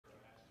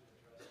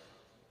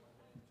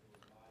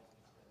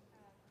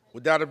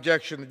Without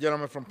objection, the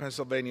gentleman from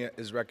Pennsylvania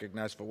is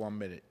recognized for 1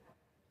 minute.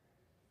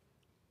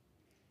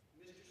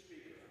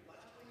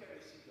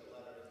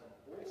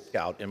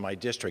 Scout in my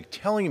district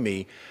telling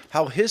me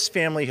how his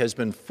family has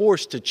been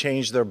forced to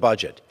change their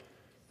budget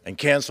and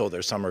cancel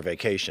their summer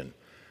vacation.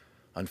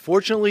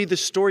 Unfortunately,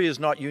 this story is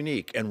not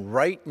unique, and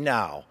right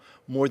now,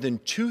 more than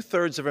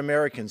 2/3 of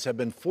Americans have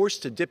been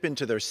forced to dip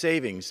into their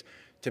savings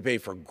to pay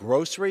for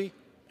grocery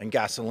and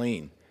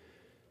gasoline.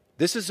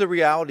 This is the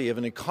reality of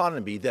an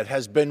economy that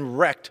has been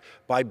wrecked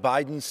by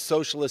Biden's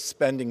socialist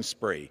spending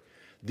spree.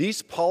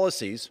 These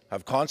policies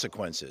have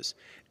consequences,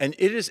 and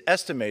it is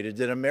estimated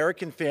that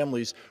American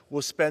families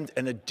will spend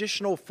an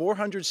additional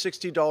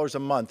 $460 a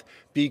month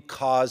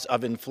because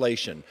of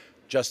inflation.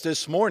 Just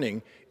this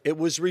morning, it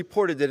was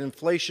reported that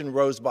inflation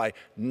rose by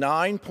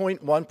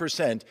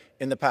 9.1%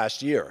 in the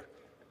past year.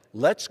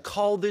 Let's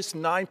call this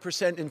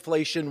 9%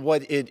 inflation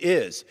what it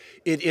is.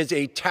 It is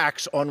a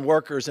tax on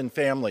workers and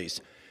families,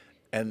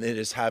 and it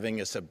is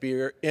having a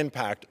severe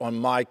impact on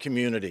my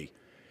community.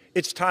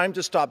 It's time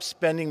to stop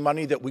spending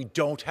money that we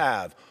don't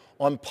have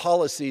on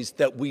policies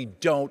that we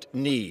don't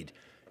need.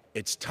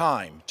 It's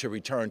time to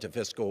return to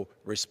fiscal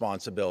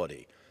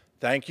responsibility.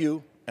 Thank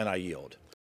you, and I yield.